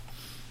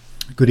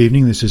Good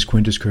evening, this is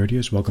Quintus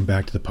Curtius. Welcome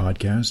back to the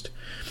podcast.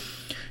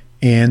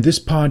 And this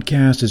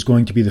podcast is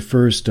going to be the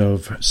first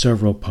of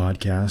several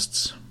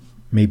podcasts,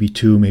 maybe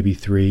two, maybe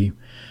three,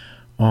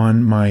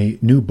 on my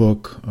new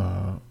book,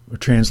 a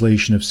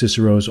translation of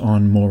Cicero's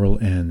On Moral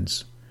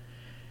Ends.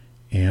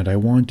 And I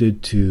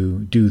wanted to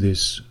do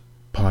this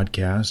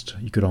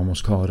podcast, you could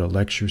almost call it a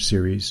lecture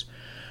series,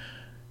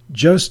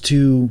 just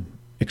to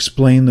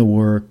explain the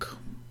work,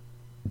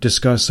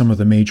 discuss some of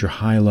the major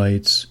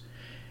highlights,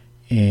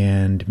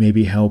 and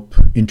maybe help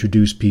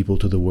introduce people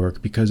to the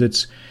work, because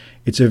it's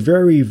a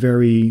very,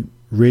 very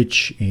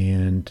rich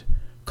and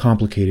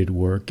complicated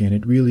work, and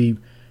it really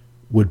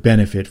would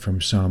benefit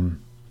from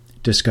some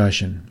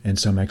discussion and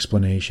some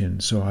explanation.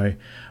 So I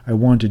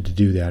wanted to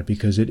do that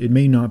because it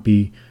may not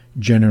be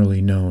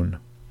generally known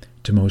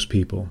to most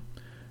people.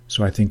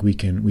 So I think we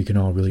can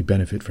all really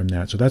benefit from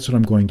that. So that's what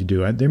I'm going to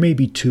do. There may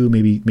be two,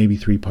 maybe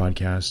three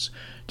podcasts,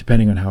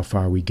 depending on how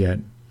far we get.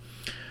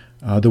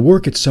 The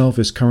work itself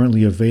is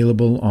currently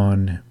available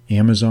on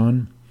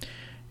Amazon,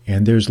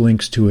 and there's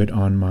links to it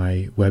on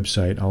my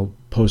website. I'll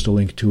post a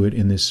link to it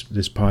in this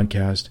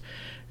podcast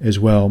as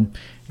well.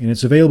 And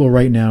it's available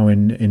right now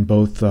in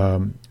both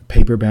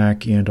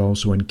paperback and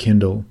also in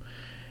Kindle,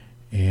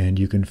 and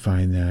you can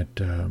find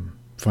that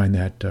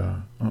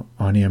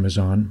on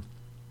Amazon.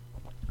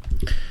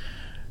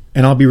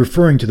 And I'll be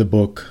referring to the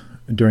book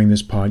during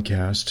this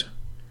podcast,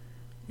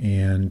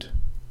 and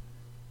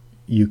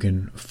you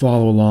can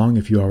follow along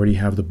if you already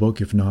have the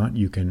book. If not,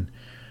 you can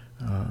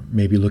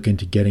maybe look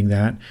into getting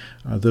that.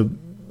 The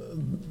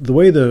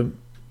way the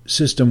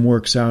system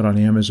works out on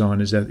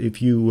Amazon is that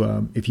if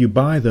you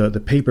buy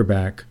the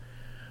paperback,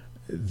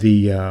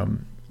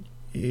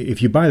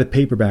 if you buy the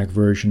paperback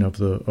version of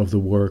the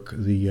work,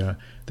 the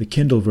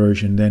Kindle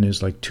version then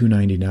is like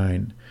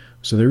 $2.99.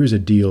 So there is a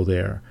deal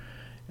there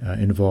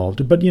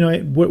involved. But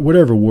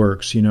whatever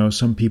works.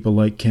 Some people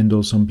like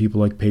Kindle, some people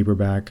like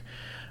paperback.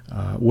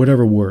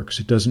 Whatever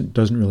works, it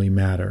doesn't really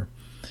matter.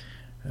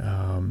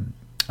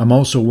 I'm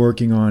also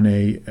working on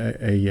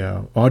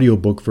a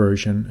audiobook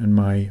version, and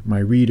my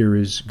reader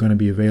is going to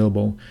be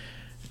available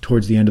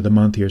towards the end of the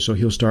month here, so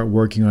he'll start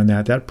working on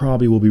that. That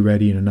probably will be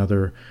ready in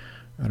another,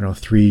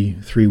 three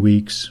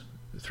weeks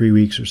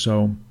or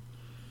so.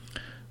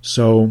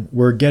 So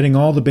we're getting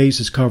all the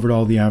bases covered,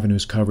 all the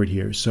avenues covered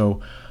here.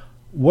 So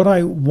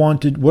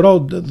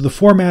the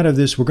format of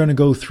this, we're going to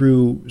go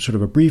through sort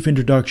of a brief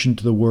introduction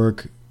to the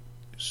work,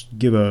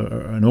 give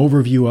an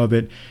overview of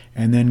it,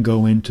 and then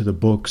go into the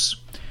books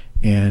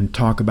and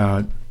talk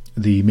about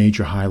the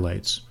major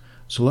highlights.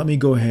 So let me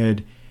go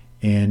ahead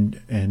and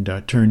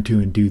turn to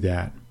and do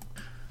that.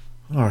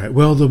 All right.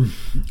 Well,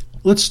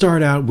 let's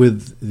start out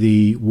with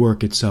the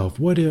work itself.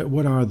 What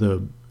are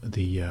the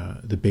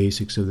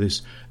basics of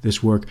this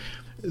work?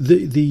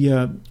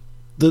 The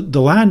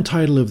Latin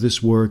title of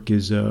this work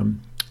is De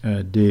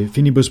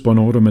Finibus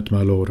Bonorum et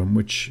Malorum,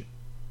 which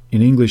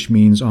in English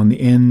means on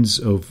the ends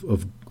of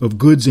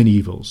goods and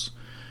evils.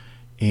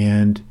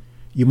 And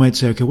you might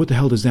say, okay, what the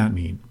hell does that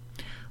mean?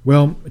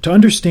 Well, to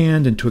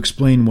understand and to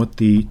explain what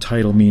the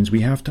title means,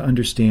 we have to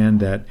understand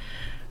that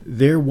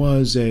there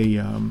was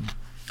one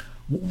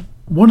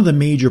of the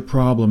major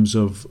problems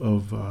of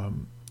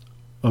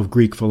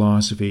Greek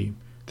philosophy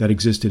that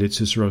existed at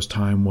Cicero's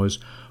time was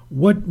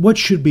what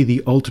should be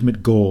the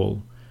ultimate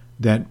goal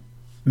that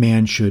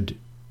man should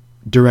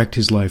direct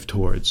his life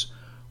towards?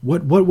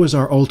 What was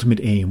our ultimate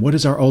aim? What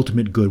is our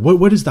ultimate good?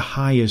 What is the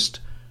highest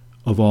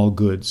of all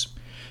goods?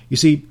 You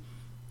see,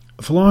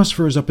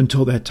 philosophers up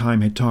until that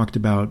time had talked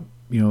about,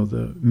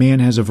 the man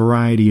has a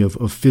variety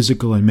of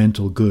physical and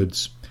mental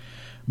goods.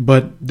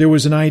 But there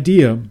was an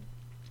idea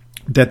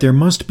that there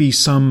must be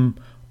some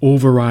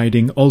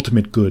overriding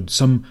ultimate good,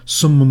 some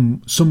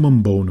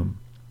summum bonum,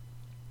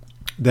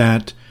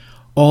 that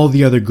all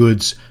the other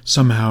goods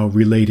somehow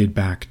related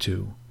back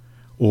to,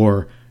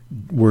 or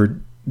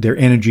their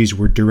energies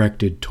were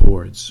directed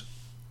towards.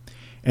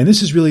 And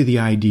this is really the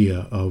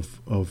idea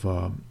of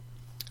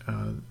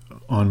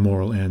On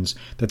Moral Ends,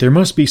 that there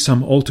must be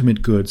some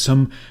ultimate good,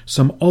 some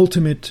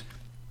ultimate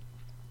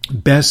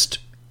best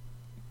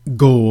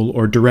goal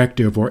or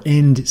directive or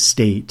end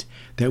state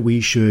that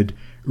we should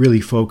really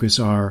focus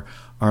our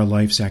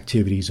life's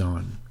activities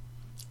on.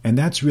 And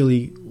that's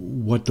really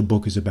what the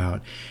book is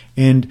about.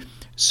 And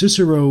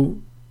Cicero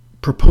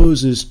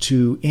proposes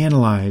to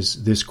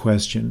analyze this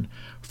question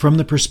from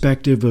the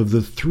perspective of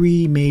the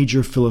three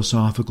major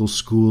philosophical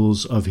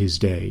schools of his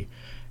day: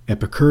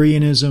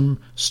 Epicureanism,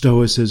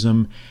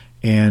 Stoicism,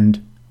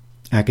 and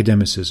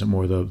academicism,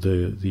 or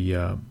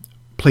the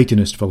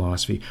Platonist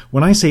philosophy.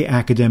 When I say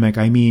academic,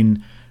 I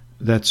mean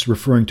that's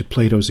referring to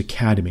Plato's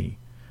Academy.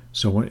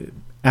 So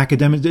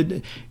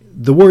academic,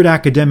 the word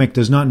academic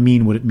does not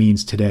mean what it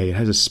means today. It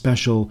has a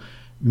special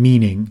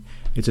meaning.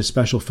 It's a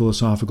special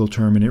philosophical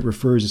term, and it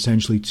refers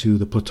essentially to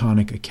the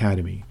Platonic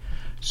Academy.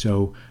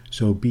 So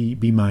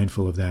be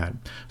mindful of that.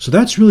 So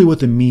that's really what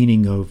the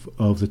meaning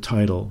of the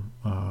title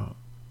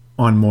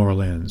On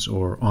Moral Ends,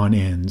 or On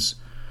Ends,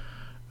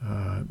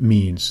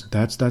 means.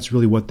 That's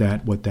really what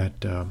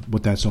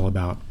that's all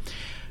about.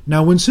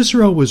 Now, when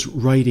Cicero was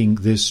writing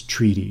this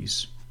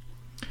treatise,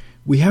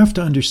 we have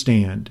to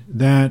understand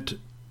that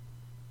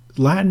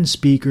Latin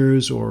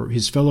speakers or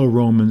his fellow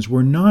Romans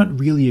were not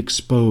really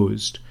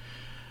exposed,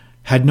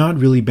 had not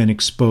really been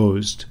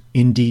exposed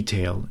in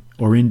detail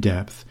or in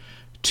depth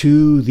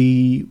to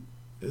the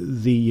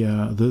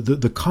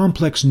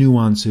complex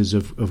nuances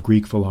of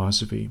Greek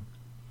philosophy.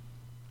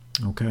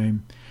 Okay,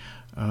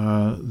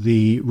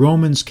 the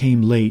Romans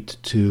came late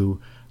to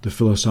the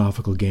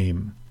philosophical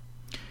game.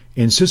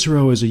 And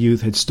Cicero, as a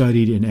youth, had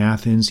studied in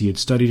Athens, he had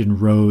studied in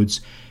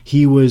Rhodes.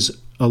 He was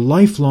a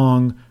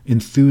lifelong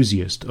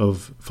enthusiast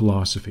of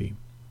philosophy.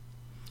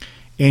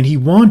 And he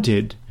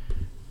wanted,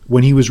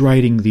 when he was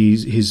writing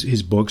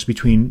his books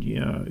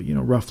between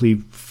roughly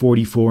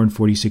 44 and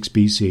 46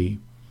 BC,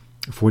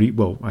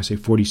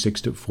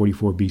 46 to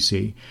 44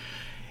 BC,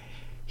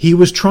 he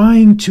was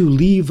trying to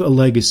leave a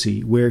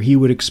legacy where he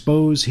would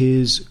expose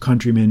his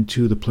countrymen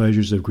to the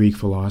pleasures of Greek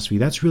philosophy.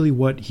 That's really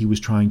what he was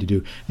trying to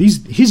do.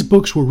 His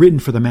books were written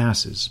for the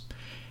masses.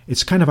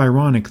 It's kind of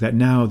ironic that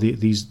now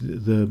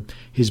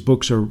his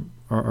books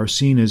are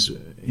seen as,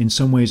 in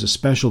some ways, a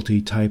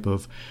specialty type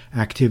of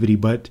activity,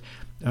 but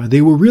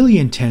they were really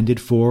intended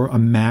for a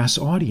mass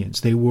audience.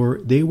 They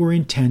were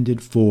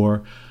intended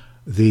for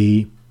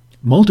the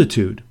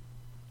multitude.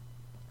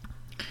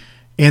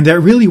 And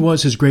that really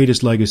was his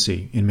greatest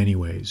legacy in many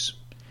ways.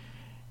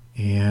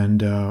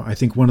 And I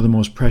think one of the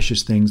most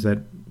precious things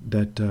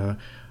that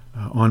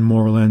On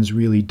Moral Ends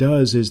really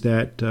does is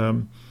that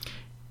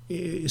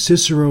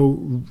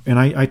Cicero, and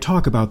I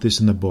talk about this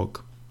in the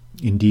book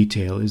in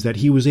detail, is that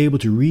he was able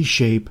to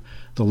reshape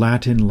the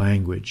Latin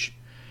language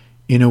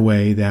in a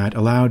way that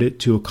allowed it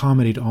to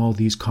accommodate all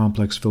these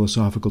complex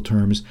philosophical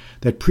terms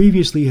that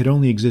previously had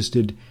only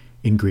existed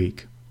in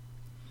Greek.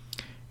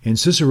 And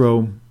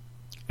Cicero,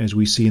 as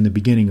we see in the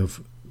beginning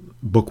of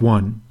Book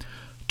 1,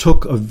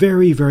 took a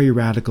very, very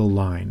radical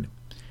line.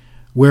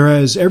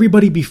 Whereas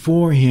everybody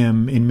before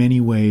him, in many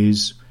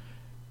ways,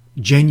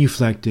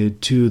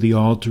 genuflected to the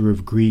altar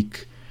of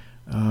Greek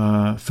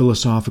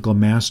philosophical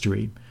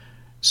mastery,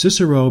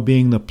 Cicero,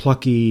 being the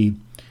plucky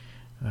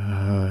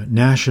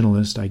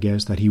nationalist, I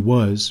guess, that he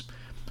was,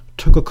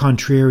 took a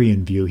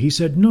contrarian view. He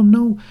said,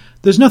 no,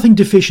 there's nothing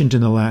deficient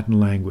in the Latin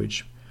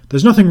language.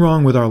 There's nothing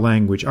wrong with our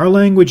language. Our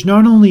language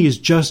not only is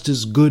just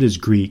as good as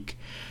Greek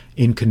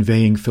in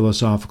conveying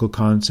philosophical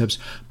concepts,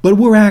 but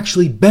we're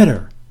actually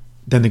better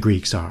than the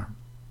Greeks are.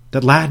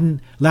 That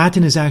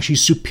Latin is actually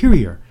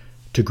superior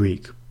to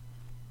Greek.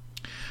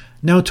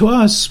 Now, to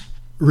us,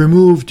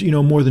 removed,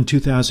 more than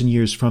 2,000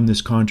 years from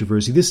this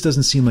controversy, this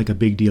doesn't seem like a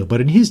big deal. But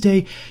in his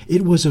day,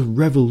 it was a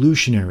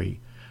revolutionary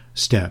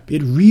step.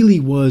 It really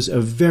was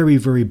a very,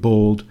 very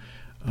bold,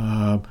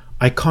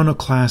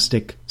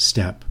 iconoclastic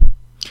step.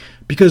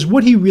 Because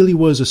what he really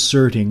was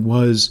asserting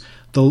was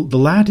the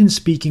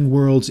Latin-speaking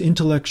world's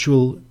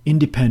intellectual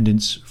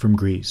independence from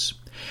Greece.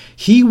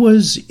 He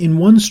was, in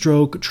one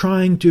stroke,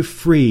 trying to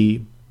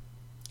free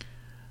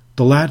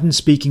the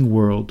Latin-speaking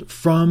world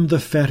from the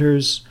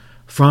fetters,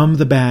 from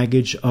the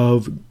baggage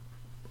of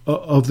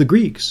the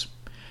Greeks.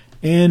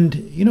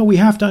 And, we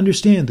have to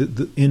understand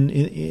that in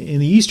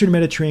the Eastern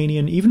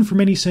Mediterranean, even for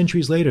many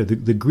centuries later,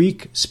 the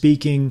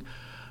Greek-speaking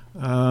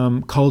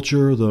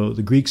culture,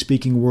 the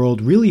Greek-speaking world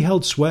really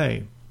held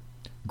sway.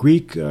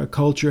 Greek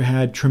culture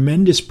had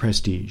tremendous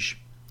prestige.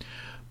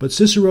 But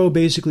Cicero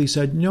basically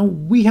said,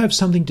 we have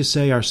something to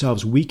say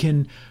ourselves. We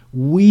can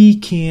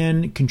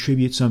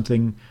contribute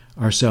something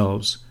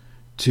ourselves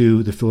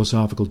to the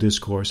philosophical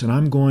discourse. And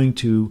I'm going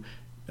to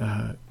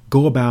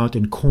go about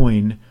and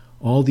coin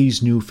all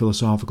these new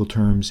philosophical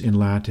terms in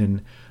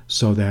Latin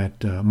so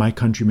that my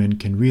countrymen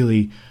can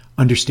really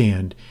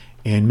understand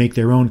and make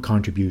their own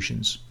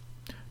contributions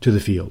to the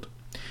field.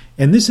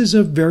 And this is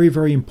a very,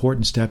 very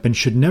important step and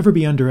should never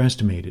be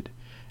underestimated.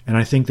 And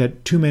I think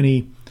that too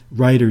many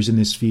writers in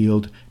this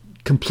field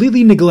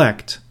completely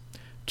neglect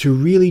to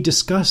really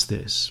discuss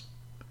this,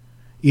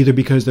 either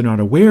because they're not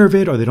aware of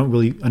it or they don't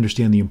really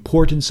understand the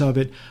importance of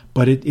it,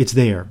 but it's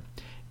there.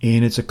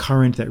 And it's a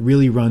current that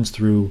really runs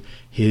through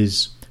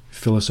his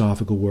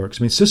philosophical works.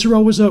 I mean,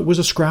 Cicero was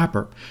a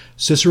scrapper.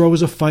 Cicero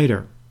was a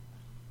fighter.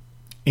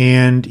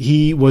 And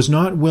he was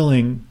not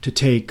willing to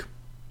take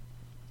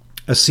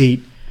a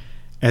seat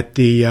at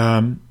the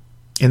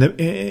in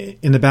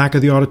the back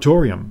of the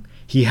auditorium.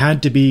 He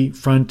had to be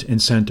front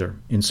and center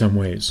in some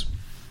ways.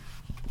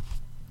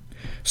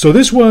 So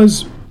this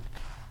was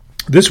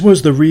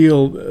the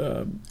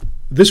real.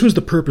 This was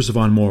the purpose of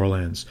On Moral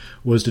Ends,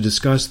 was to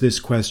discuss this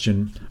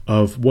question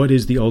of what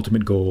is the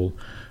ultimate goal,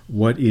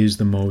 what is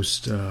the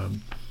most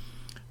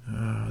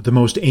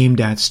aimed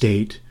at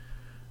state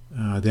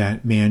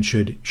that man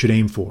should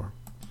aim for.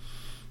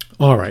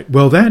 All right.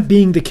 Well, that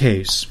being the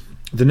case,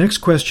 the next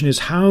question is,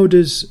 how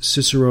does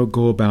Cicero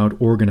go about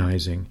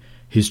organizing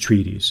his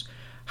treatise?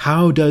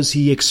 How does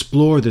he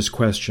explore this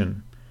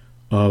question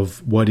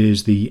of what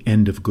is the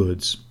end of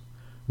goods?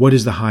 What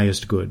is the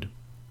highest good?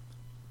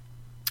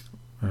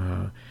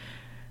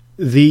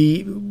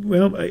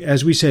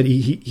 As we said,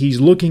 he's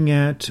looking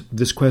at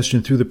this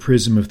question through the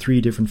prism of three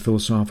different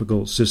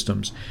philosophical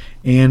systems,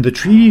 and the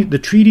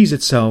treatise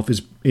itself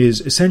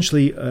is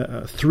essentially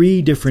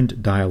three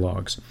different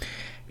dialogues.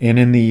 And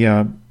in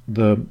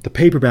the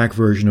paperback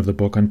version of the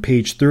book, on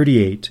page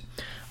 38,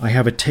 I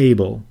have a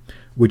table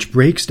which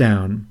breaks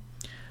down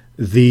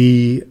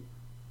the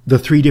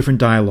three different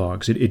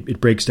dialogues.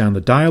 It breaks down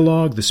the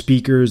dialogue, the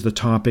speakers, the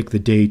topic, the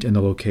date, and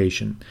the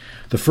location.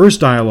 The first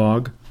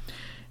dialogue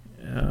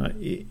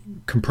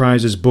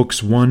comprises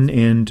books 1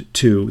 and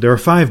 2. There are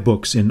 5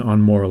 books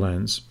on Moral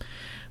Ends.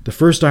 The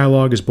first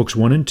dialogue is books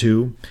 1 and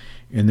 2,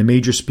 and the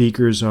major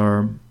speakers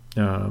are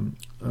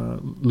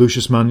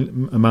Lucius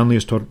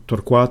Manlius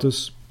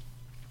Torquatus,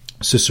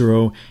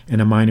 Cicero, and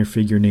a minor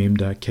figure named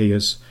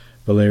Caius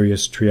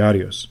Valerius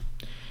Triarius.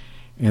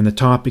 And the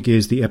topic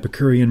is the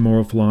Epicurean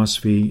moral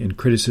philosophy and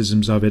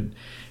criticisms of it,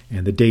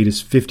 and the date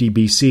is 50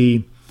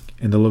 BC,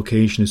 and the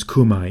location is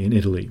Cumae in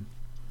Italy.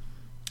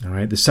 All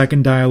right. The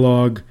second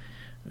dialogue,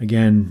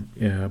 again,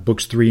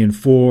 books 3 and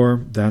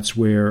 4. That's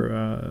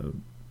where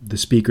the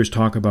speakers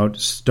talk about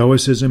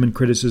Stoicism and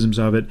criticisms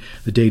of it.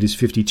 The date is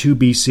 52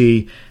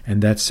 BC,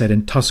 and that's set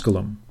in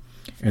Tusculum.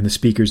 And the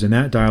speakers in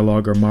that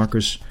dialogue are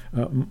Marcus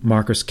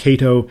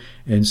Cato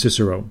and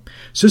Cicero.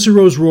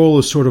 Cicero's role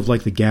is sort of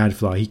like the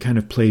gadfly. He kind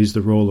of plays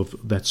the role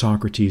that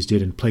Socrates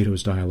did in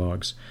Plato's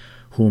dialogues,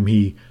 whom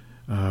he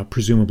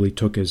presumably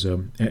took as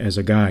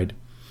a guide.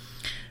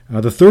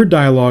 The third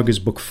dialogue is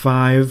book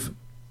 5,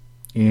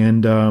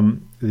 and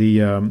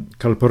the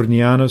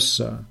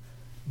Calpurnianus,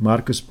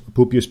 Marcus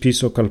Pupius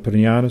Piso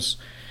Calpurnianus,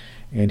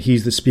 and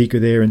he's the speaker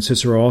there, and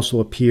Cicero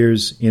also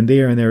appears in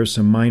there, and there are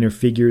some minor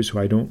figures who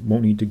I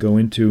won't need to go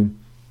into,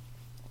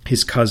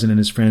 his cousin and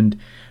his friend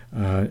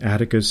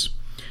Atticus,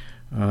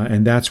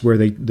 and that's where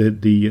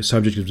the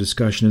subject of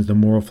discussion is the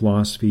moral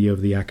philosophy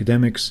of the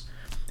academics,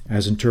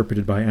 as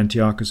interpreted by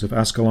Antiochus of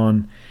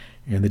Ascalon,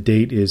 and the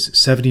date is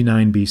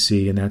 79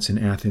 BC, and that's in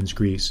Athens,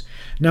 Greece.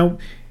 Now,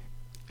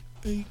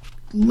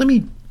 let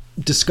me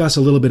discuss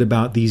a little bit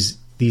about these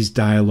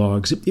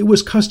dialogues. It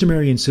was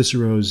customary in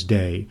Cicero's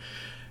day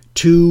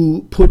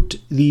to put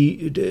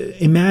the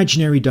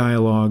imaginary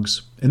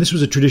dialogues, and this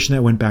was a tradition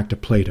that went back to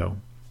Plato,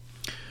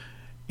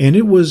 and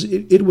it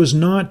was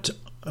not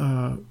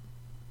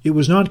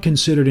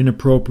considered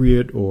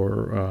inappropriate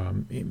or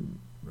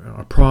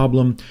a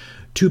problem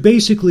to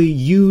basically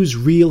use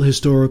real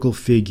historical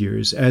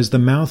figures as the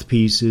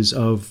mouthpieces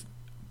of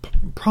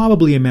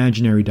probably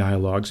imaginary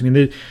dialogues. I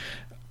mean,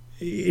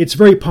 it's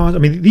very possible.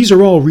 I mean, these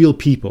are all real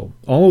people.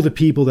 All of the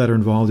people that are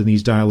involved in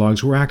these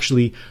dialogues were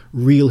actually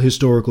real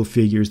historical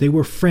figures. They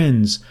were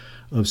friends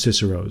of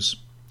Cicero's.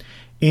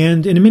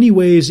 And in many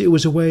ways, it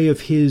was a way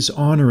of his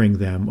honoring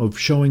them, of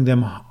showing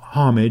them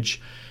homage,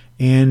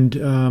 and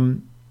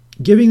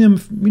giving them,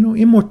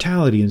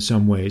 immortality in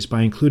some ways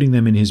by including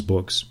them in his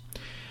books.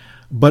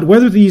 But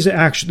whether these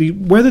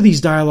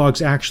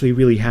dialogues actually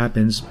really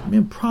happens,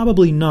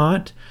 probably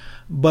not.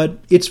 But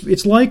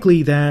it's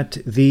likely that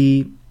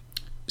the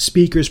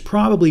speakers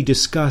probably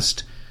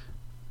discussed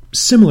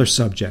similar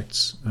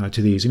subjects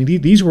to these. I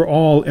mean, these were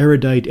all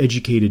erudite,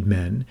 educated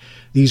men.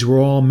 These were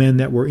all men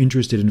that were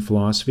interested in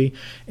philosophy,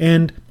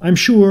 and I'm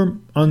sure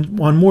on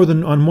more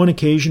than on one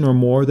occasion or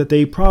more that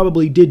they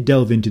probably did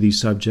delve into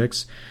these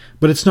subjects.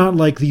 But it's not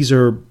like these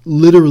are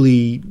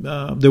literally,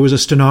 there was a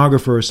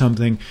stenographer or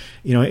something,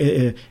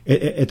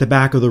 at the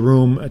back of the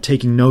room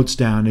taking notes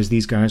down as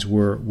these guys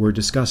were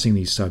discussing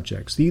these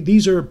subjects.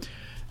 These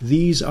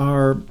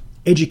are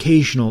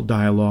educational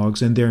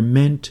dialogues, and they're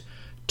meant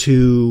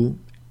to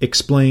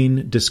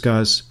explain,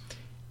 discuss,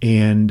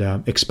 and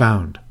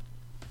expound.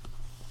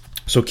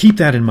 So keep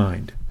that in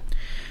mind.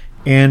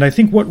 And I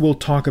think what we'll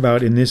talk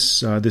about in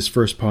this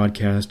first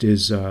podcast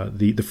is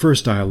the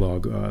first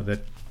dialogue that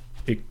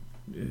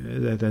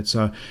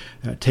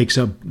takes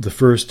up the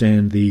first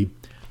and the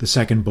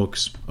second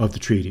books of the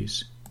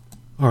treatise.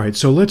 All right,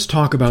 so let's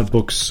talk about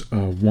books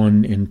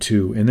 1 and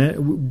 2. And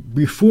that,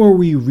 before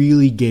we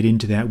really get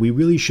into that, we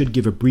really should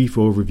give a brief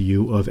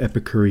overview of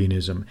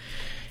Epicureanism.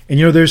 And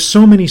there's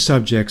so many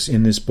subjects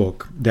in this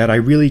book that I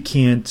really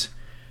can't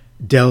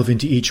delve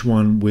into each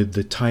one with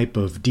the type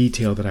of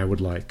detail that I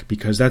would like,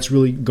 because that's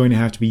really going to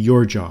have to be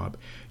your job.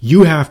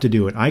 You have to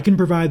do it. I can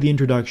provide the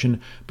introduction,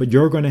 but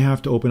you're going to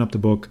have to open up the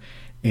book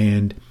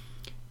and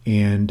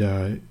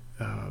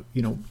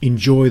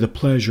enjoy the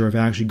pleasure of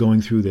actually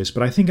going through this.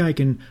 But I think I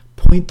can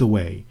point the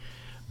way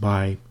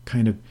by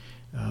kind of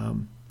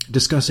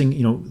discussing,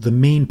 the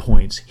main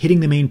points, hitting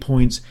the main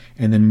points,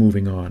 and then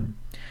moving on.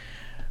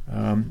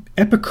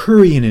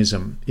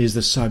 Epicureanism is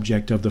the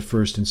subject of the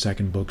first and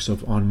second books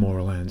of On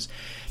Moral Ends.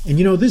 And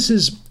this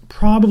is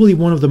probably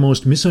one of the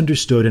most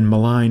misunderstood and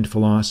maligned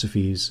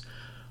philosophies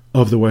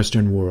of the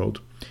Western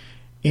world.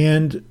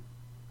 And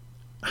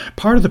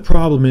part of the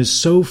problem is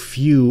so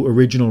few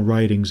original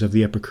writings of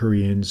the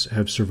Epicureans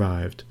have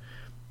survived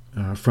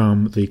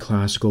from the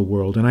classical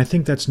world. And I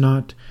think that's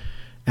not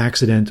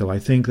accidental. I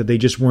think that they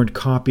just weren't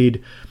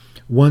copied.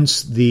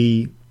 Once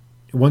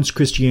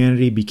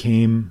Christianity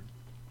became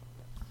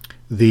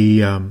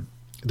the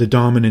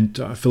dominant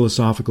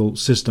philosophical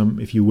system,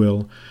 if you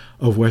will,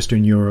 of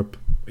Western Europe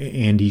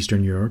and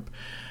Eastern Europe,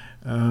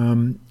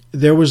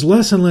 there was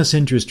less and less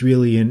interest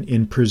really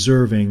in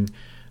preserving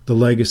the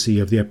legacy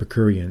of the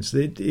Epicureans.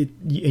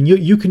 And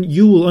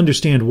you will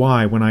understand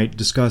why when I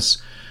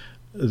discuss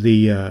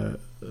the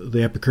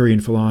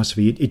Epicurean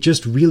philosophy. It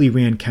just really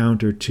ran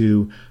counter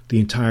to the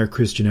entire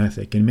Christian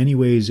ethic. In many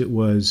ways, it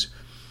was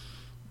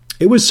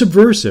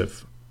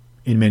subversive.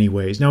 In many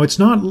ways, now it's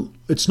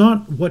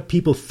not what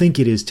people think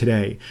it is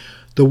today.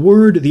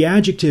 The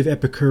adjective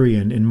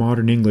Epicurean in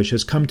modern English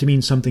has come to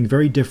mean something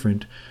very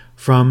different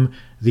from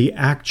the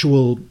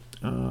actual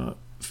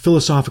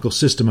philosophical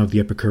system of the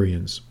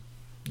Epicureans.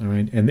 All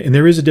right, and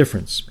there is a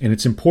difference, and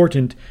it's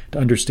important to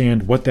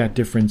understand what that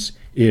difference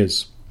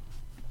is.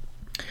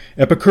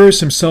 Epicurus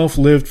himself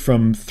lived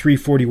from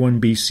 341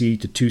 BC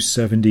to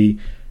 270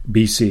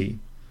 BC,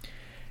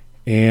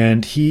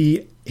 and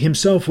he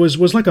himself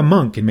was like a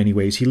monk in many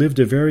ways. He lived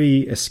a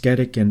very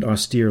ascetic and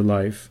austere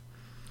life,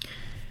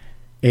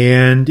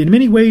 and in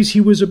many ways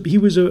he was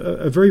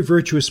a very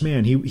virtuous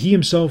man. He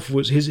himself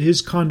was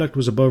his conduct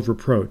was above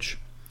reproach,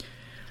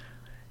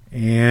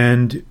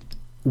 and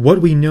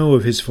what we know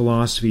of his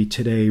philosophy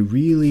today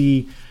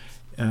really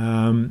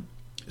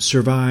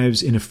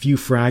survives in a few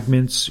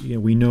fragments.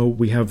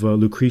 We have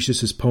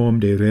Lucretius's poem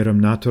De Rerum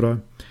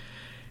Natura,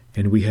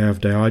 and we have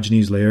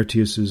Diogenes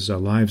Laertius's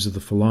Lives of the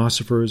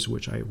Philosophers,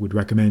 which I would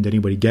recommend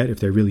anybody get if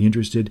they're really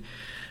interested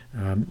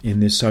in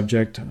this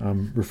subject.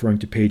 I'm referring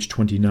to page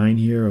 29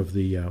 here of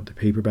the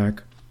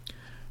paperback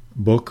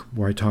book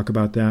where I talk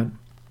about that.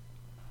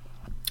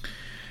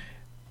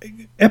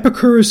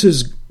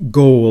 Epicurus's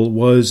goal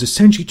was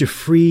essentially to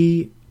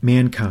free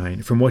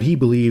mankind from what he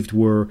believed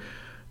were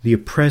the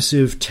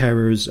oppressive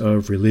terrors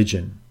of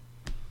religion.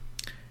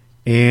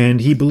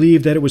 And he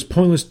believed that it was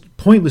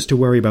pointless to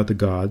worry about the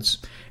gods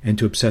and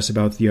to obsess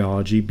about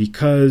theology,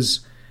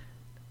 because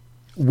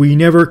we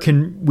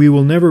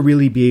will never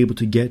really be able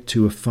to get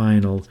to a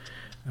final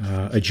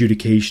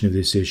adjudication of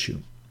this issue.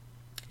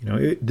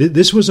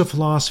 This was a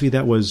philosophy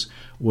that was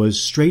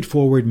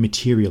straightforward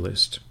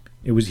materialist.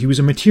 He was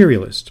a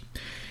materialist.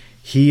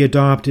 He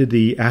adopted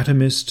the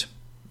atomist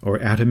or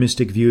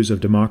atomistic views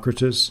of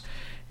Democritus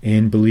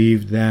and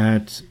believed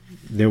that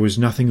there was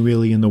nothing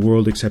really in the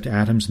world except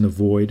atoms in the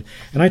void.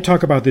 And I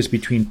talk about this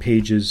between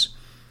pages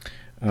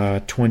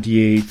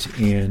 28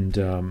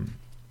 and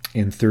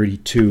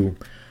 32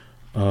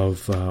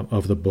 of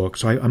the book.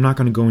 So I'm not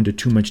going to go into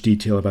too much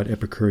detail about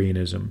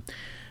Epicureanism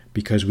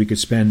because we could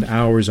spend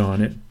hours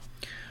on it.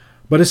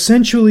 But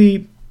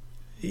essentially,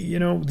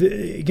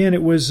 again,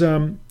 it was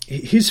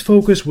his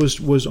focus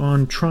was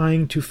on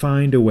trying to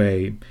find a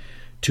way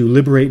to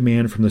liberate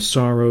man from the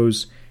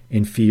sorrows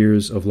and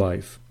fears of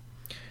life.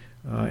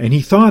 And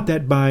he thought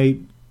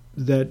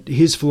that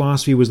his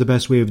philosophy was the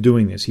best way of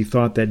doing this. He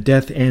thought that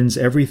death ends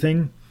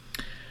everything,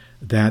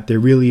 that there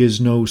really is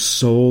no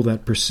soul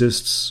that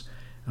persists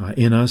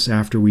in us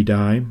after we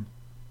die,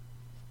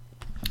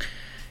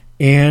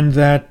 and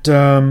that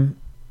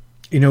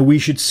we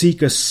should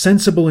seek a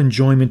sensible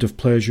enjoyment of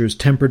pleasures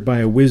tempered by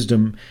a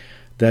wisdom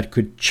that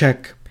could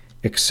check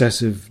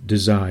excessive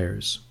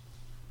desires.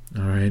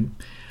 All right.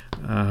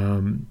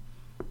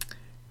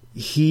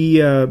 He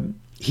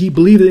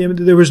believed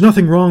that there was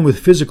nothing wrong with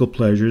physical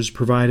pleasures,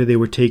 provided they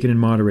were taken in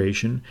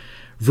moderation.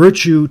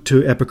 Virtue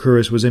to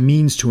Epicurus was a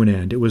means to an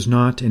end. It was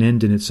not an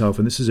end in itself,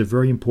 and this is a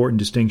very important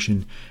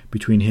distinction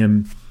between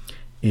him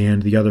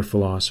and the other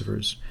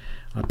philosophers.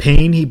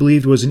 Pain, he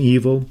believed, was an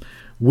evil.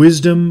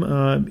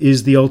 Wisdom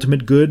is the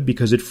ultimate good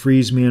because it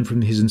frees man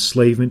from his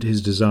enslavement to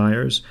his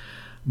desires.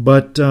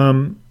 But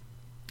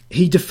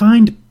he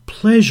defined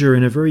pleasure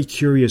in a very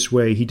curious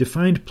way. He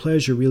defined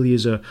pleasure really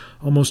as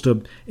almost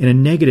in a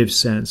negative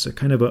sense, a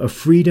kind of a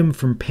freedom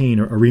from pain,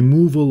 or a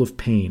removal of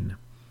pain.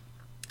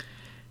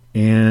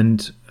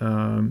 And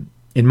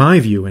in my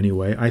view,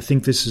 anyway, I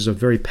think this is a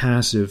very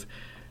passive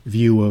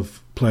view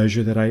of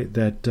pleasure that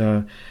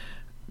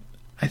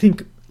I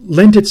think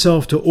lent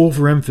itself to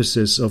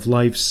overemphasis of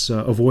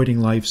avoiding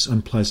life's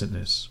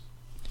unpleasantness.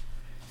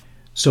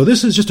 So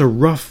this is just a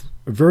rough,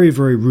 very,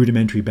 very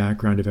rudimentary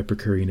background of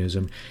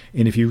Epicureanism.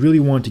 And if you really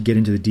want to get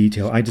into the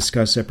detail, I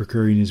discuss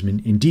Epicureanism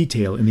in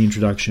detail in the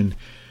introduction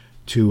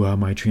to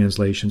my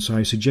translation. So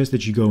I suggest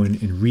that you go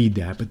and read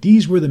that. But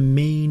these were the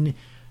main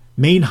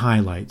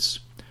highlights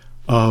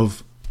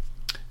of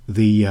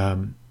the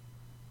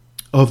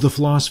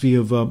philosophy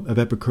of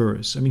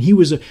Epicurus. I mean,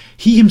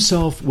 he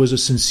himself was a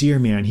sincere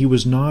man. He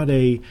was not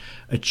a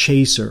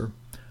chaser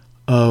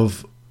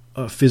of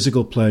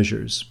physical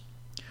pleasures.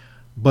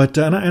 But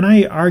and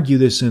I argue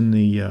this in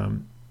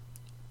the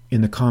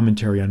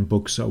commentary on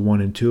books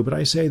 1 and 2. But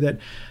I say that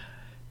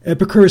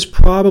Epicurus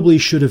probably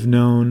should have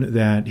known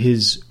that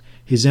his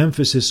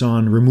emphasis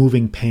on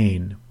removing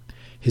pain,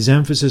 his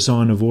emphasis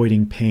on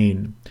avoiding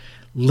pain,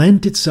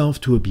 lent itself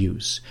to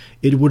abuse.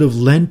 It would have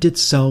lent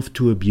itself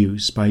to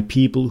abuse by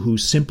people who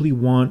simply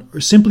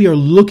are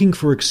looking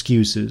for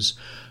excuses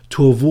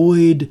to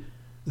avoid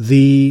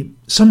the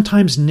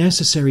sometimes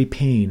necessary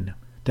pain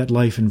that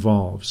life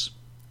involves.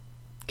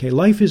 Okay,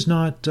 life is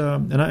not,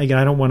 and again,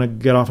 I don't want to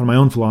get off on my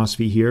own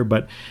philosophy here,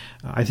 but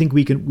I think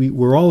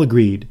we're all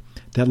agreed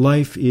that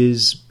life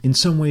is in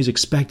some ways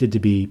expected to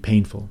be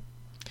painful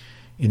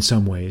in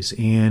some ways,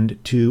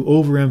 and to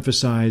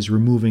overemphasize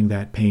removing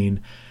that pain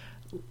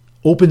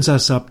opens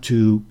us up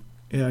to,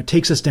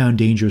 takes us down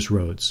dangerous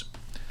roads.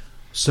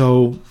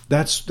 So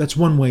that's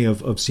one way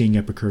of seeing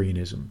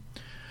Epicureanism.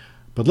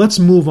 But let's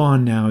move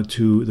on now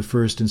to the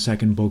first and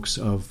second books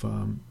of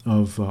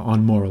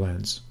On Moral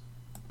Ends.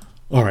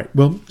 All right,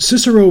 well,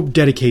 Cicero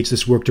dedicates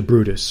this work to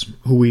Brutus,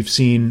 who we've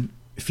seen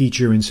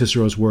feature in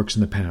Cicero's works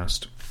in the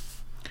past.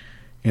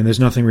 And there's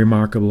nothing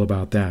remarkable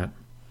about that,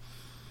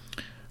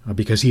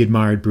 because he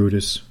admired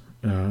Brutus,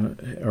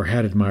 or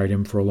had admired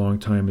him for a long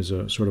time as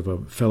a sort of a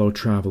fellow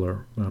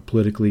traveler,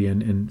 politically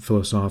and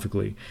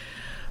philosophically.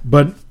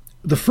 But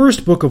the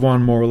first book of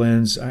On Moral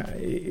Ends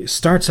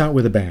starts out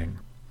with a bang.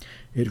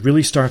 It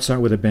really starts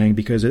out with a bang,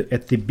 because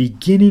at the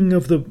beginning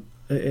of the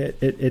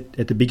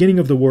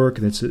work,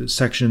 that's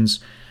sections,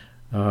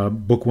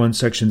 book 1,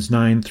 sections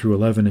 9 through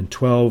 11 and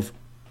 12,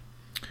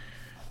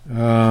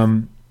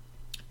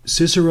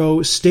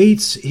 Cicero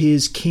states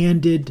his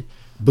candid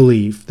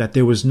belief that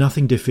there was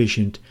nothing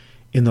deficient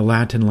in the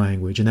Latin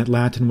language, and that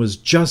Latin was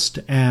just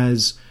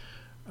as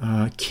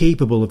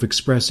capable of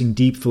expressing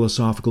deep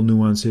philosophical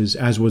nuances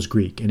as was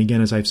Greek. And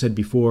again, as I've said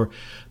before,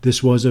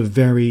 this was a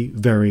very,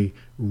 very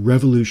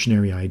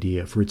revolutionary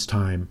idea for its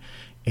time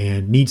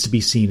and needs to be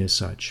seen as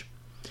such.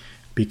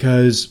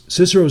 Because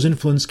Cicero's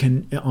influence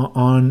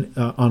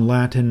on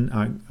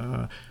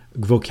Latin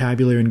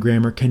vocabulary and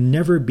grammar can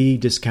never be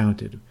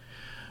discounted.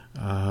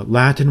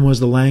 Latin was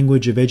the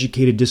language of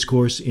educated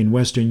discourse in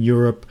Western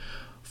Europe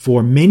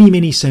for many,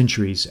 many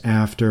centuries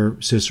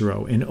after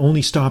Cicero, and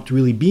only stopped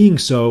really being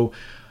so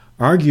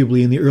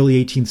arguably in the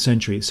early 18th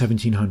century,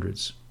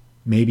 1700s,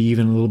 maybe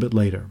even a little bit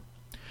later.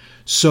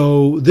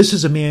 So this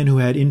is a man who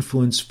had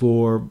influence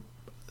for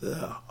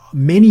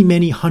many,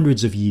 many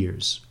hundreds of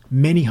years.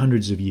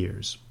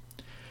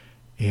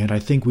 And I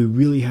think we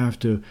really have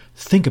to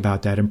think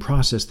about that and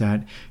process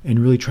that and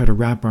really try to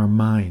wrap our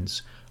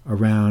minds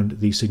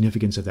around the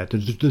significance of that.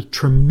 The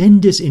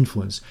tremendous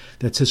influence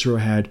that Cicero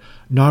had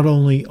not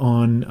only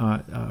on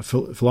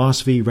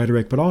philosophy,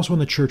 rhetoric, but also on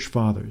the church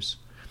fathers.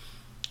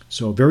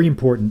 So very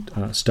important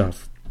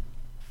stuff.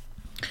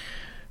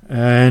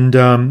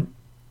 And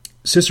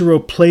Cicero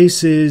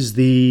places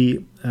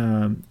the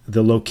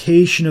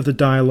location of the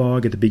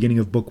dialogue at the beginning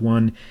of Book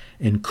 1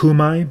 in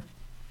Cumae.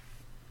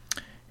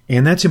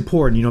 And that's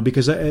important,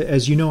 because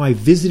as you know, I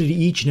visited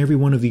each and every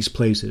one of these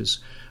places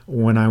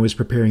when I was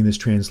preparing this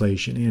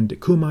translation. And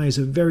Cumae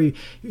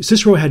is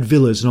Cicero had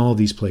villas in all of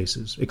these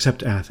places,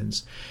 except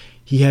Athens.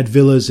 He had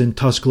villas in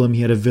Tusculum,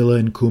 he had a villa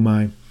in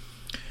Cumae.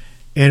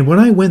 And when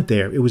I went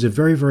there, it was a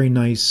very, very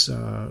nice,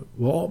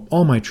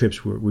 all my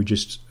trips were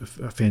just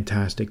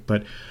fantastic,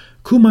 but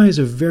Cumae is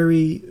a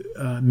very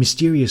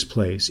mysterious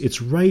place.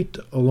 It's right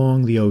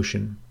along the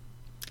ocean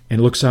and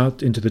looks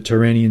out into the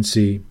Tyrrhenian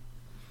Sea.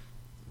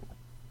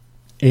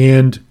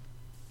 And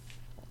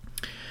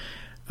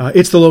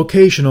it's the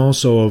location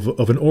also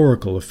of an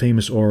oracle, a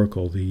famous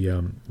oracle,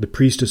 the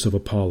priestess of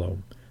Apollo,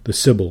 the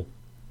Sibyl.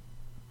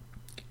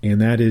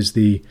 And that is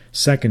the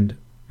second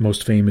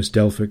most famous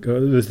Delphic,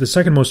 the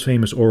second most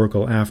famous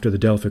oracle after the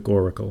Delphic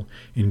oracle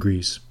in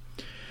Greece.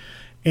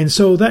 And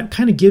so that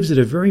kind of gives it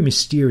a very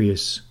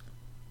mysterious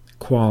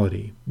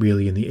quality,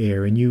 really, in the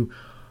air. And you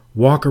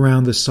walk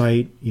around the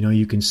site,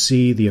 you can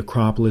see the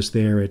Acropolis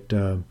there at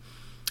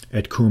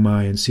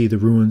Cumae and see the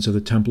ruins of the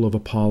Temple of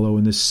Apollo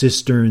and the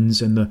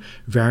cisterns and the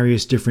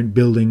various different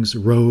buildings,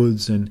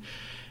 roads, and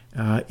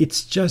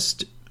it's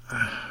just,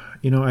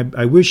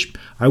 I wish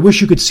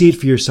you could see it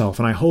for yourself.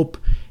 And I hope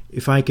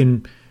if I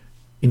can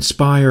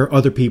inspire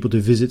other people to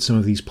visit some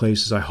of these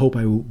places, I hope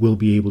I will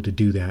be able to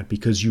do that,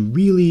 because you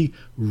really,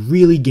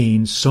 really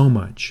gain so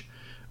much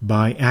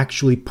by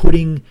actually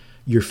putting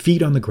your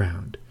feet on the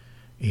ground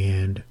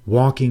and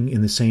walking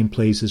in the same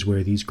places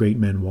where these great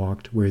men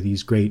walked, where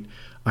these great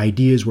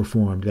ideas were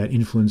formed that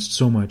influenced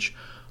so much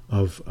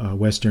of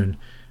Western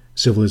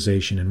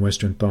civilization and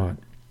Western thought.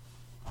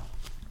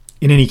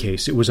 In any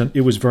case, it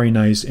was very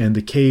nice, and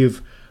the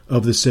cave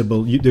of the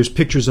Sibyl, there's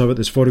pictures of it,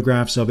 there's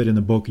photographs of it in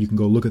the book, you can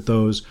go look at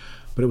those,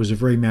 but it was a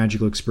very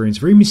magical experience,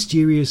 very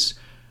mysterious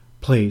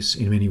place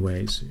in many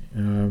ways,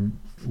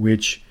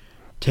 which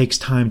takes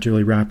time to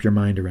really wrap your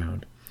mind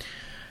around.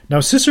 Now,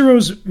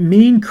 Cicero's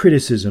main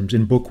criticisms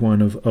in Book 1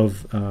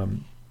 of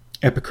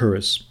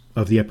Epicurus,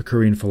 of the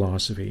Epicurean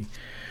philosophy,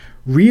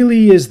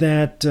 really is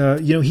that,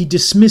 he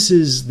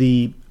dismisses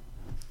the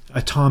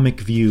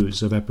atomic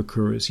views of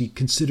Epicurus. He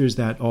considers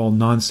that all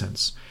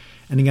nonsense.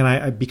 And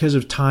again, because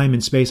of time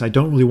and space, I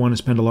don't really want to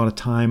spend a lot of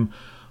time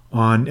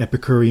on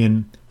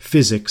Epicurean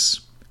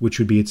physics, which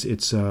would be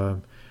its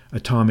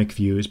atomic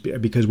views,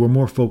 because we're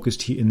more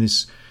focused in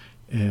this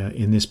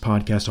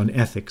podcast on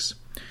ethics.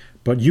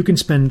 But you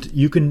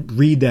can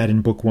read that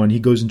in Book 1. He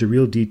goes into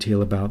real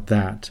detail about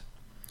that.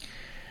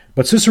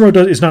 But Cicero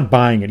is not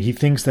buying it. He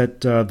thinks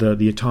that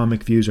the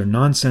atomic views are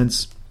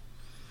nonsense.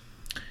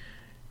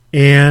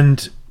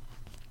 And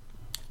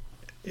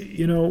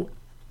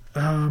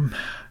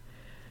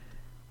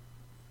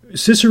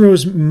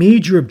Cicero's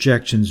major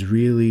objections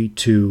really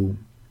to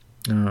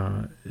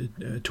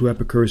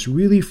Epicurus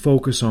really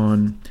focus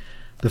on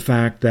the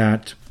fact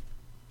that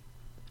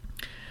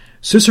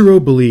Cicero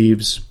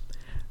believes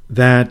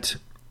that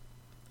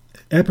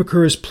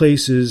Epicurus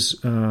places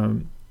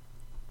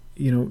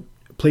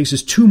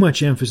too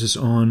much emphasis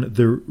on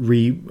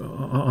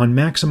on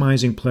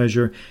maximizing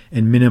pleasure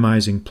and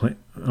minimizing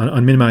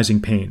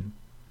pain.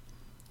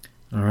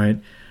 All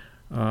right,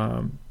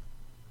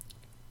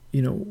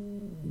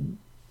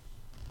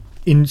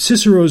 in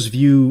Cicero's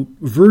view,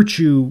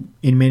 virtue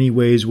in many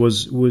ways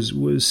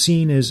was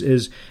seen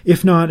as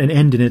if not an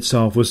end in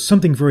itself, was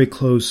something very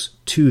close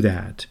to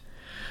that.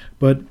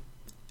 But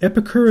the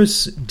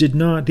Epicureans did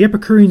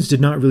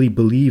not really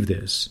believe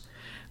this.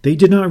 They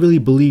did not really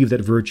believe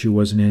that virtue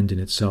was an end in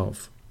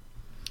itself.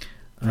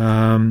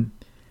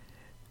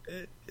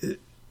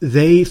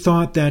 They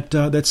thought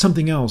that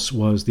something else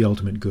was the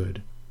ultimate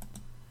good.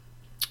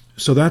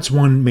 So that's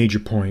one major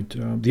point.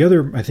 The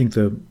other, I think,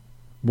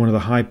 one of the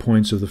high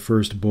points of the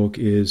first book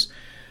is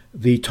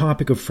the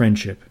topic of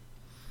friendship.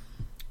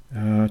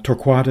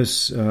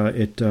 Torquatus,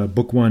 at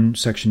Book 1,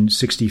 Section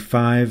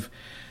 65,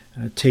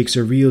 takes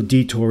a real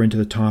detour into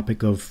the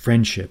topic of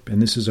friendship.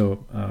 And this is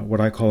what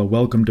I call a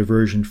welcome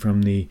diversion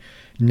from the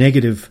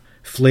negative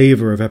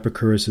flavor of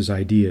Epicurus's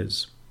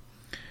ideas.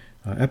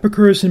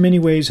 Epicurus, in many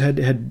ways,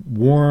 had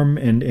warm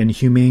and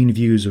humane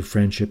views of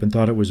friendship and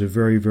thought it was a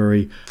very,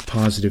 very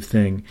positive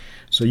thing.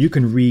 So you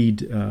can read,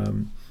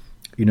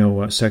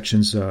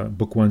 sections,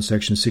 Book 1,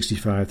 Section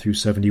 65 through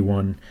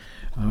 71,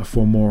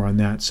 for more on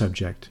that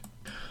subject.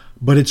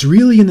 But it's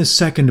really in the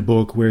second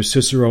book where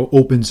Cicero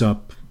opens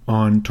up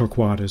on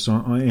Torquatus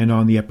and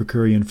on the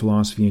Epicurean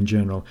philosophy in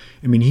general.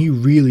 I mean, he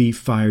really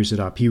fires it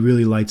up. He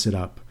really lights it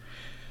up,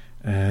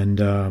 and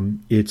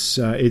it's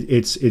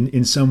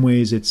in some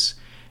ways it's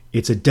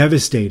a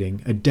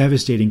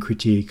devastating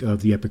critique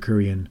of the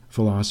Epicurean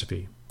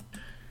philosophy.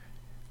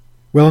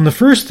 Well, in the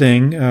first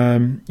thing,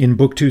 in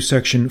Book 2,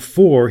 Section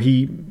 4,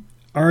 he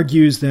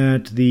argues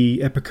that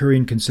the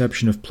Epicurean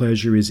conception of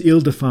pleasure is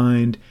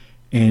ill-defined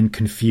and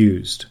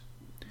confused.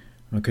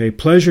 Okay,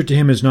 pleasure to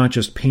him is not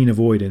just pain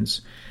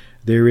avoidance.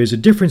 There is a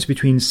difference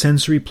between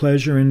sensory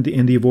pleasure and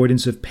the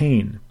avoidance of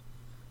pain.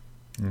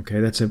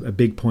 Okay, that's a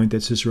big point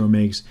that Cicero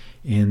makes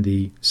in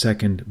the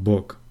second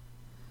book.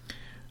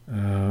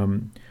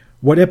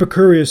 What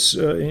Epicurus,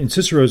 in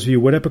Cicero's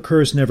view, what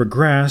Epicurus never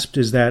grasped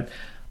is that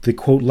the,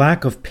 quote,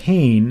 lack of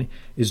pain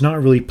is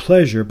not really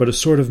pleasure, but a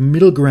sort of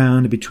middle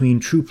ground between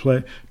true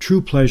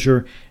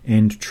pleasure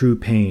and true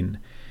pain.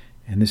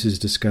 And this is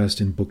discussed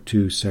in Book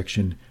 2,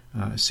 Section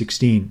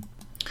 16.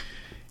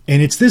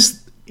 And it's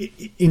this,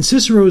 in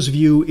Cicero's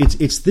view,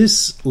 it's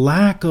this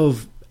lack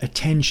of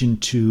attention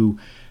to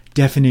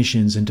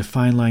definitions and to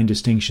fine line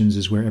distinctions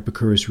is where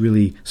Epicurus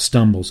really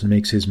stumbles and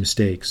makes his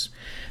mistakes.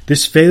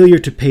 This failure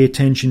to pay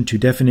attention to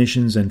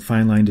definitions and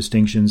fine line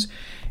distinctions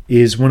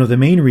is one of the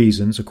main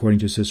reasons, according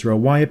to Cicero,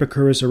 why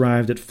Epicurus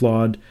arrived at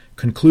flawed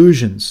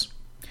conclusions.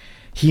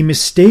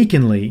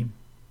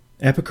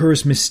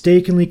 Epicurus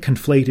mistakenly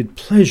conflated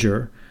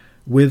pleasure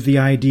with the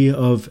idea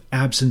of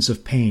absence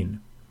of pain.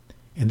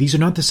 And these are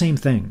not the same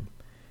thing.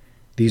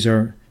 These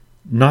are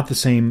not the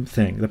same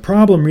thing. The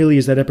problem really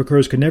is that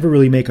Epicurus could never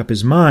really make up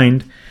his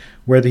mind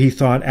whether he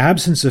thought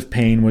absence of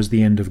pain was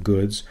the end of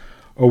goods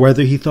or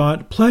whether he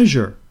thought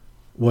pleasure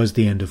was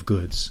the end of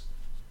goods.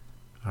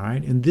 All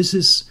right? And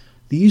these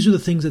are the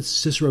things that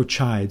Cicero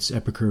chides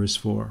Epicurus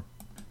for.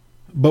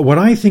 But what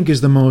I think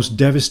is the most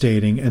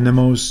devastating and the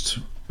most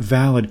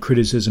valid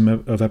criticism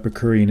of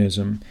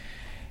Epicureanism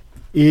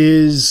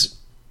is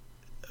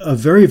a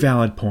very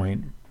valid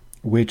point,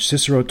 which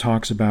Cicero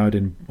talks about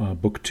in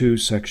Book 2,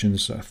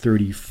 sections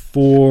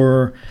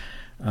 34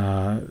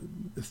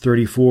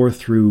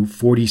 through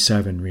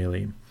 47,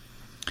 really.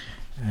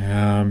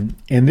 And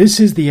this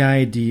is the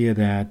idea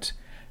that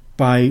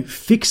by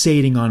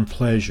fixating on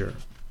pleasure,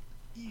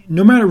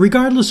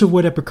 regardless of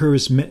what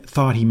Epicurus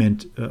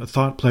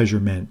thought pleasure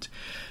meant,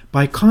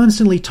 by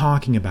constantly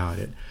talking about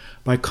it,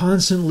 by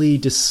constantly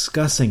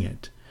discussing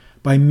it,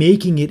 by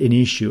making it an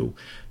issue,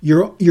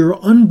 you're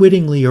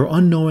unwittingly or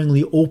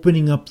unknowingly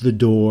opening up the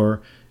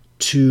door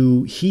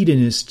to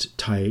hedonist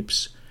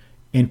types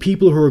and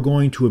people who are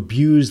going to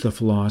abuse the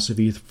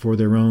philosophy for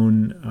their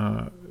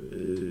own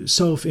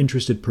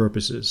self-interested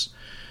purposes.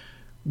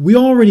 We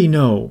already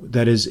know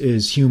that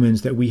as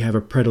humans that we have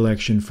a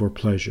predilection for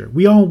pleasure.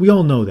 We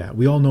all know that.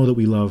 We all know that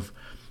we love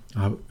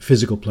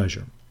physical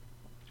pleasure,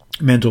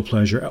 mental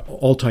pleasure,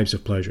 all types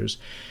of pleasures.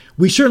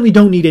 We certainly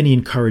don't need any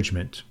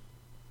encouragement.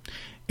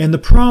 And the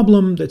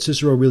problem that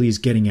Cicero really is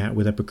getting at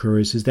with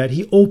Epicurus is that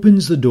he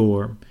opens the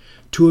door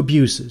to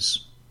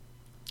abuses.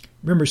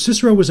 Remember,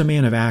 Cicero was a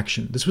man of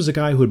action. This was a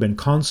guy who had been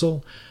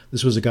consul.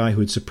 This was a guy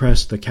who had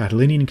suppressed the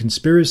Catiline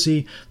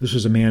conspiracy. This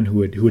was a man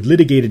who had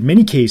litigated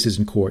many cases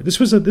in court.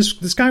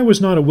 This guy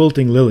was not a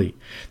wilting lily.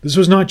 This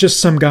was not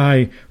just some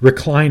guy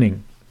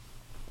reclining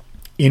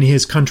in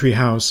his country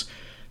house,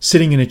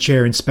 sitting in a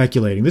chair and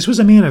speculating. This was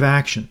a man of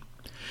action.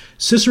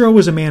 Cicero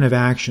was a man of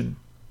action,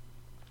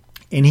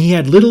 and he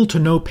had little to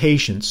no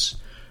patience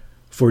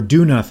for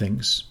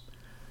do-nothings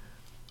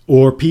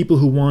or people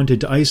who wanted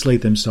to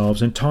isolate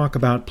themselves and talk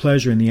about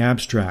pleasure in the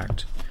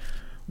abstract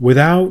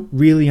without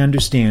really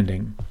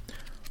understanding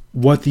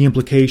what the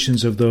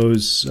implications of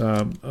those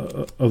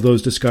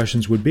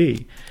discussions would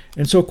be.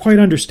 And so, quite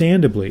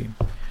understandably,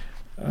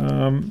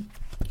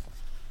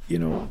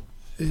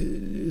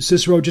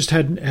 Cicero just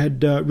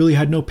really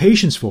had no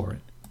patience for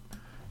it.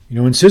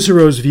 In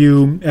Cicero's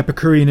view,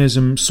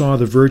 Epicureanism saw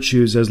the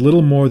virtues as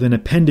little more than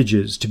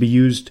appendages to be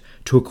used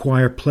to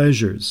acquire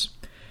pleasures,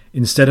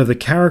 instead of the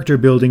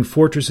character-building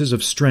fortresses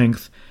of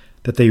strength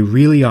that they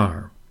really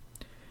are.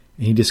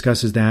 And he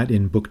discusses that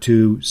in Book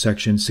 2,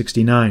 Section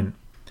 69.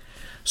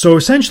 So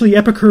essentially,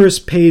 Epicurus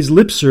pays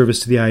lip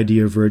service to the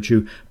idea of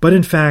virtue, but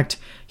in fact,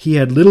 he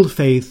had little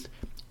faith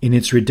in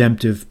its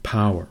redemptive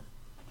power.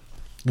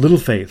 Little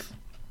faith.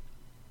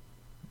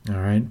 All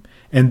right?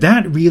 And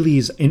that really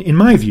is, in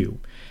my view,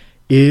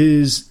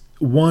 is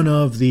one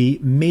of the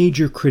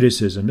major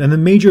criticisms, and the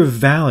major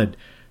valid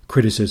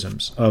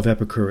criticisms of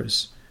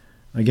Epicurus.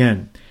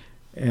 Again,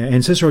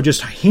 and Cicero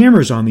just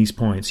hammers on these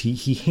points.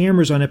 He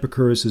hammers on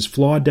Epicurus'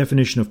 flawed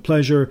definition of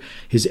pleasure,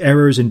 his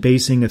errors in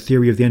basing a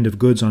theory of the end of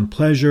goods on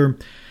pleasure,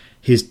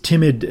 his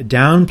timid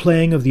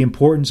downplaying of the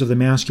importance of the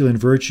masculine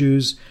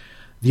virtues,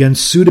 the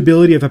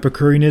unsuitability of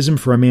Epicureanism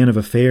for a man of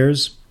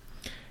affairs,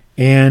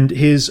 and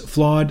his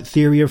flawed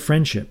theory of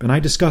friendship. And I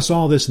discuss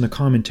all this in the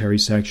commentary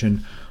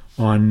section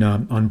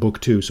on Book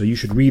 2, so you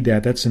should read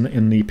that. That's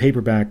in the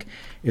paperback.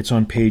 It's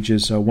on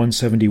pages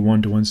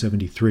 171 to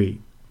 173.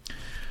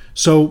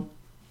 So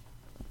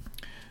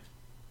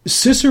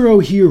Cicero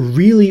here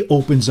really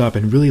opens up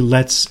and really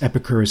lets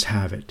Epicurus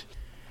have it.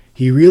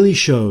 He really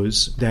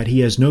shows that he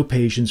has no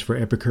patience for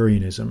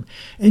Epicureanism.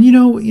 And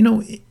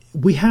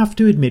we have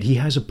to admit he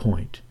has a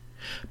point.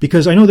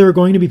 Because I know there are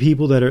going to be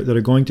people that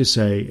are going to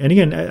say, and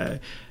again,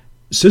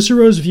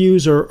 Cicero's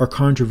views are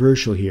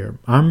controversial here.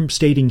 I'm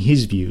stating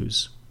his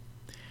views.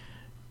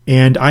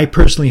 And I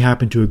personally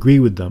happen to agree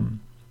with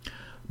them.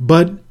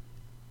 But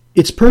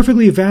it's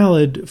perfectly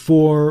valid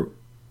for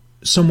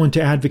someone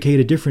to advocate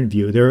a different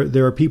view.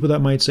 There are people that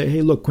might say,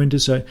 "Hey, look,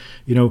 Quintus,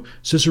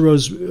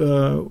 Cicero's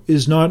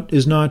was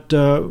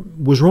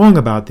wrong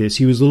about this.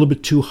 He was a little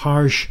bit too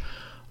harsh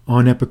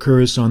on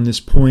Epicurus on this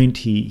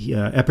point.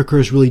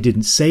 Epicurus really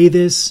didn't say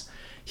this.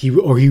 He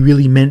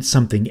really meant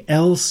something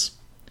else."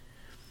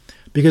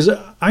 Because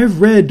I've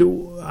read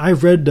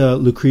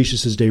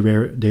Lucretius's De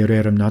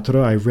Rerum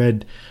Natura. I've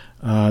read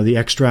the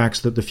extracts,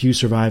 the few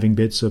surviving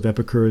bits of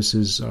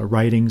Epicurus's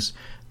writings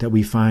that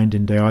we find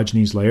in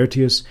Diogenes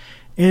Laertius,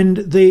 and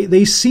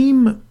they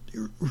seem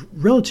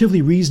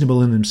relatively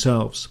reasonable in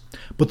themselves.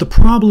 But the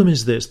problem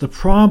is this: the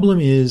problem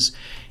is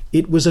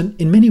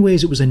in many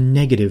ways it was a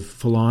negative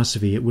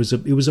philosophy. It was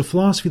a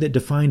philosophy that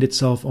defined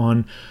itself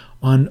on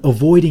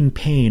avoiding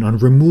pain, on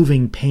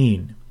removing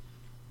pain.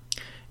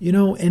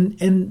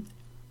 And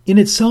in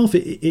itself,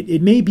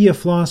 it may be a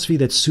philosophy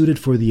that's suited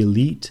for the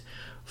elite,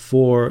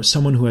 for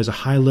someone who has a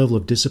high level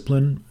of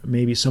discipline,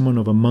 maybe someone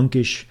of a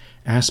monkish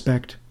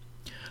aspect.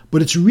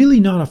 But it's really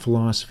not a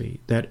philosophy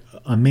that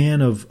a man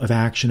of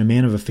action, a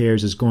man of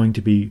affairs is going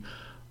to be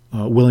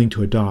willing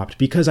to adopt,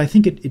 because I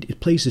think it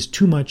places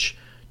too much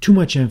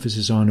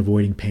emphasis on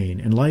avoiding pain.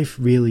 And life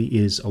really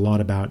is a lot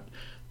about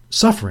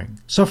suffering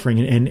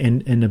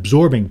and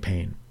absorbing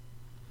pain.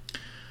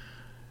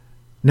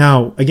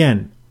 Now,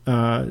 again,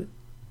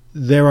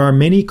 there are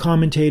many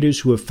commentators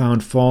who have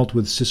found fault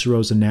with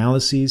Cicero's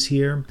analyses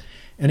here.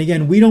 And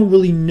again, we don't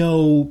really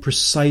know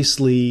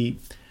precisely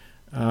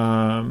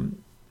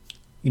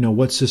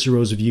what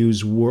Cicero's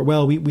views were.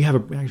 Well, we have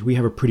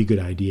a pretty good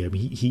idea.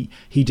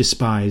 He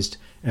despised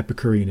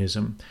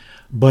Epicureanism,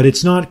 but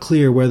it's not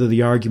clear whether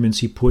the arguments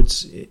he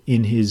puts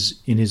in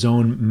his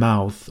own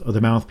mouth, or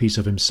the mouthpiece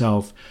of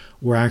himself,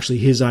 were actually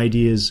his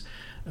ideas,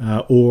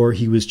 or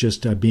he was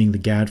just being the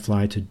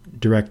gadfly to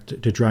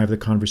drive the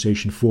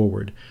conversation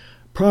forward.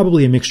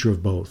 Probably a mixture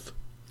of both.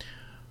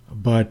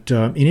 But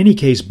in any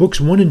case,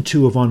 books 1 and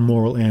 2 of On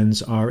Moral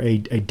Ends are a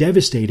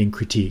devastating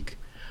critique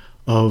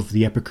of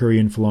the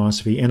Epicurean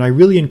philosophy, and I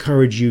really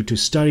encourage you to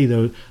study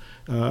the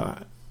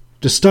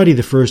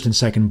first and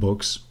second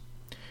books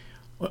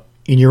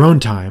in your own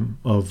time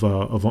of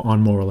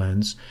On Moral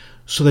Ends,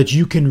 so that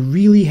you can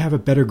really have a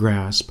better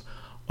grasp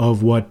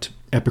of what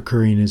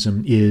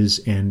Epicureanism is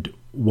and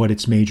what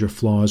its major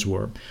flaws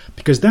were.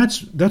 Because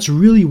that's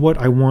really what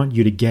I want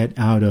you to get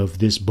out of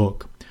this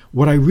book.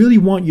 What I really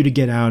want you to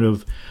get out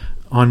of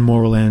On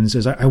Moral Ends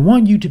is I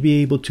want you to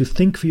be able to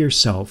think for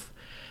yourself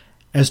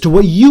as to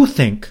what you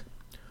think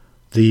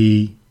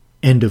the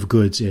end of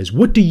goods is.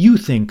 What do you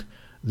think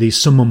the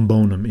summum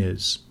bonum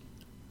is?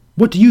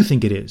 What do you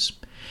think it is?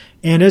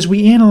 And as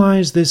we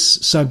analyze this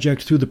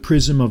subject through the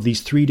prism of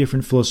these 3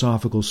 different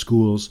philosophical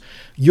schools,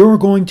 you're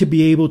going to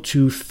be able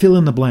to fill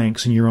in the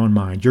blanks in your own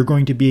mind. You're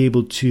going to be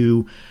able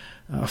to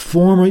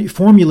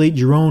formulate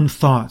your own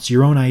thoughts,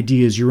 your own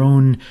ideas, your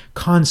own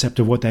concept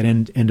of what that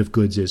end of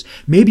goods is.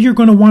 Maybe you're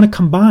going to want to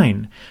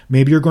combine.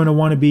 Maybe you're going to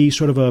want to be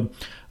sort of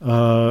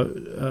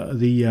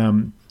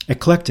the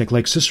eclectic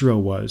like Cicero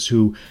was,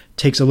 who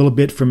takes a little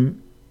bit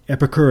from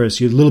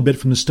Epicurus, a little bit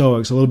from the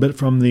Stoics, a little bit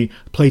from the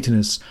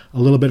Platonists, a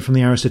little bit from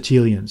the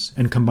Aristotelians,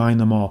 and combine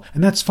them all.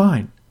 And that's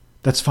fine.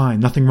 That's fine.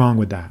 Nothing wrong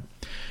with that.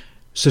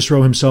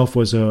 Cicero himself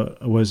was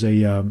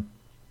a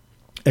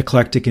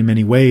eclectic in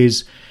many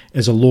ways.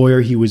 As a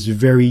lawyer, he was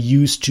very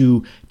used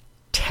to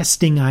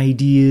testing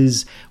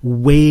ideas,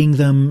 weighing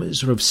them,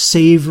 sort of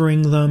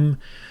savoring them,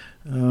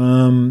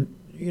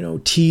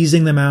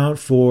 teasing them out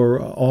for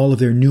all of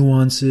their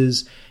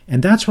nuances.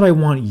 And that's what I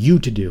want you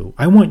to do.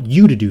 I want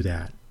you to do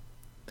that.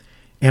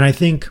 And I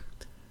think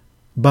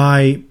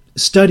by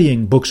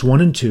studying books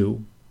 1 and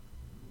 2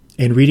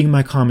 and reading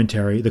my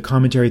commentary, the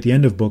commentary at the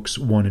end of books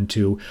 1 and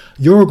 2,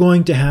 you're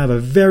going to have a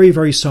very,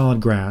 very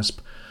solid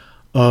grasp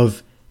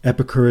of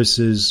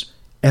Epicurus's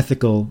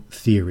ethical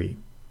theory,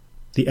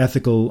 the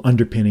ethical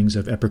underpinnings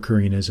of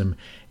Epicureanism,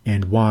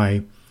 and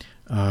why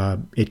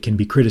it can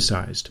be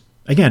criticized.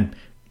 Again,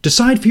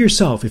 decide for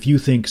yourself if you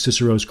think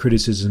Cicero's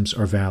criticisms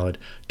are valid.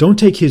 Don't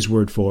take his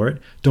word for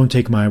it. Don't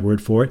take my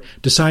word for it.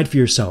 Decide for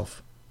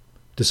yourself.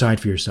 Decide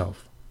for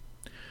yourself.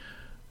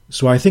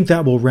 So I think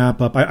that will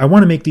wrap up. I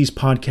want to make these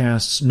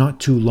podcasts not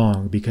too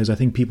long because I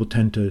think people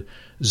tend to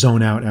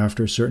zone out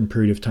after a certain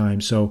period of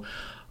time. So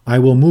I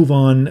will move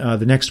on.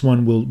 The next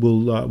one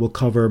will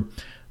cover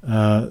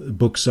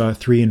books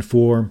 3 and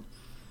 4,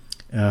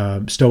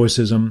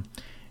 Stoicism,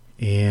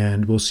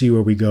 and we'll see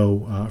where we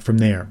go from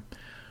there.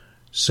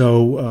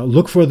 So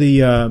look for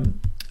the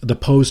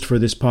post for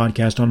this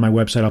podcast on my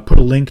website. I'll put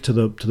a link to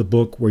the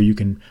book where you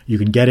can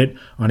get it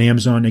on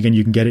Amazon. Again,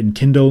 you can get it in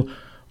Kindle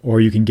or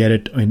you can get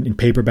it in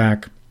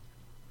paperback,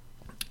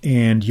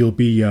 and you'll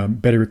be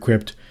better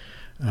equipped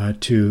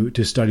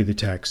to study the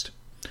text.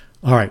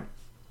 All right.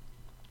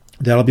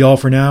 That'll be all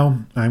for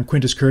now. I'm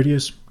Quintus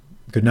Curtius.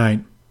 Good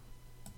night.